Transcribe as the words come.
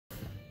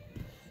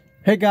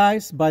Hey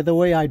guys, by the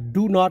way, I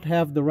do not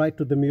have the right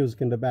to the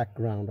music in the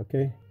background,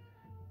 okay?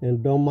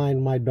 And don't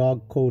mind my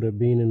dog Coda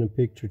being in the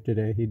picture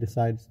today. He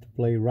decides to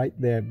play right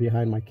there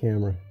behind my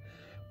camera.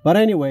 But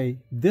anyway,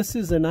 this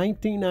is a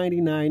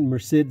 1999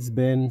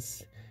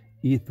 Mercedes-Benz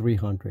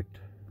E300.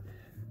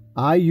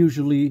 I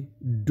usually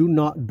do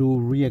not do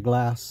rear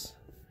glass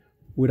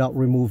without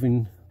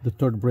removing the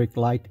third brake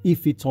light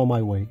if it's on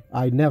my way.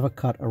 I never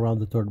cut around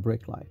the third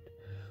brake light.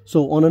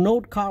 So on an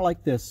old car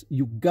like this,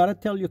 you gotta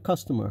tell your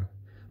customer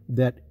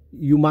that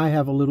you might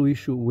have a little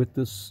issue with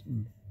this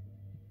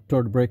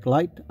third brake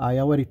light. I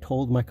already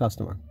told my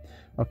customer.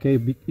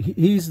 Okay,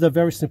 here's the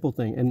very simple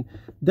thing, and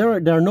there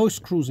are no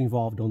screws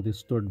involved on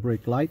this third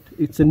brake light.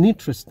 It's an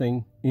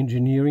interesting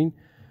engineering,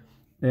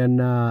 and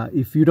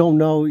if you don't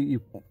know, you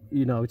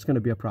know it's going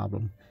to be a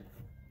problem.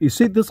 You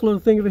see this little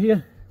thing over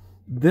here?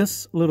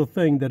 This little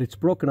thing that it's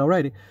broken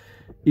already.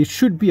 It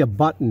should be a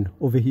button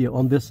over here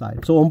on this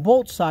side. So on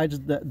both sides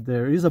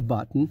there is a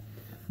button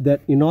that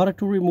in order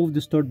to remove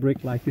this third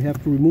brake light, you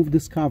have to remove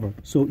this cover.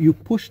 So you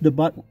push the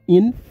button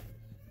in,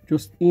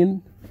 just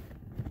in,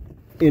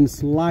 and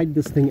slide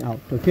this thing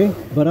out, okay?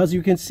 But as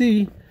you can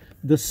see,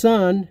 the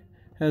sun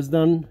has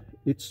done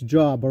its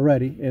job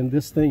already, and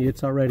this thing,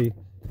 it's already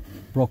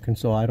broken,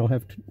 so I don't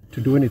have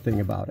to do anything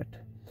about it.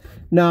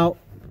 Now,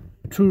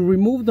 to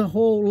remove the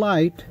whole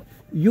light,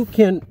 you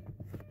can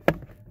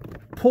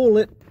pull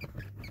it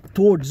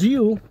towards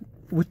you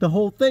with the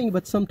whole thing,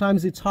 but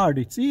sometimes it's hard.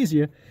 It's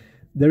easier.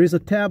 There is a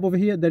tab over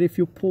here that if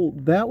you pull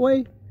that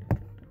way,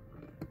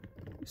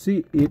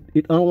 see,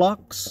 it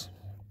unlocks,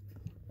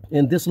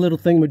 and this little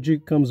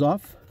thingamajig comes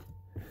off.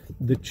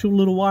 The two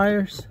little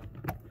wires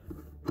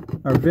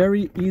are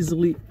very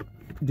easily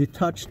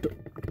detached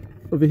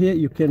over here.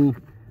 You can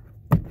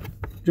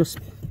just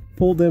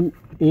pull them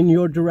in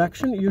your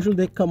direction. Usually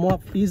they come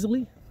off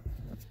easily.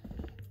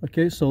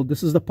 Okay, so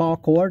this is the power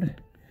cord.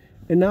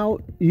 And now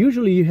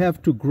usually you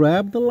have to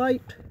grab the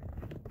light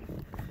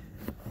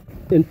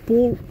and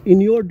pull in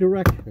your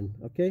direction,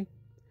 okay?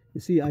 You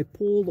see, I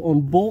pulled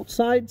on both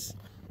sides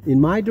in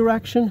my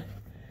direction,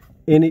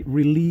 and it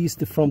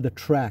released from the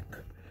track.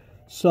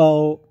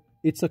 So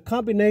it's a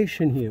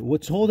combination here.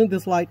 What's holding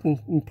this light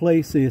in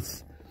place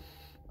is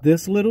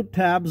this little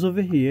tabs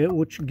over here,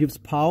 which gives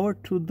power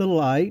to the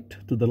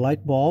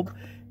light bulb,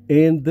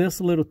 and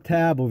this little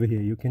tab over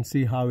here. You can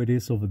see how it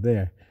is over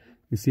there.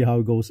 You see how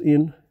it goes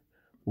in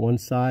one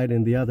side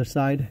and the other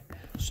side.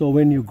 So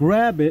when you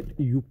grab it,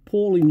 you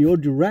pull in your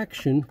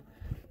direction,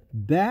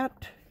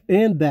 that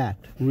and that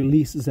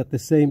releases at the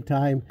same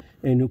time,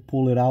 and you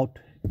pull it out,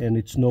 and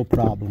it's no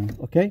problem,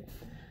 okay?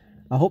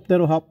 I hope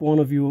that'll help one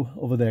of you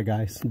over there,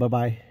 guys.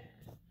 Bye-bye.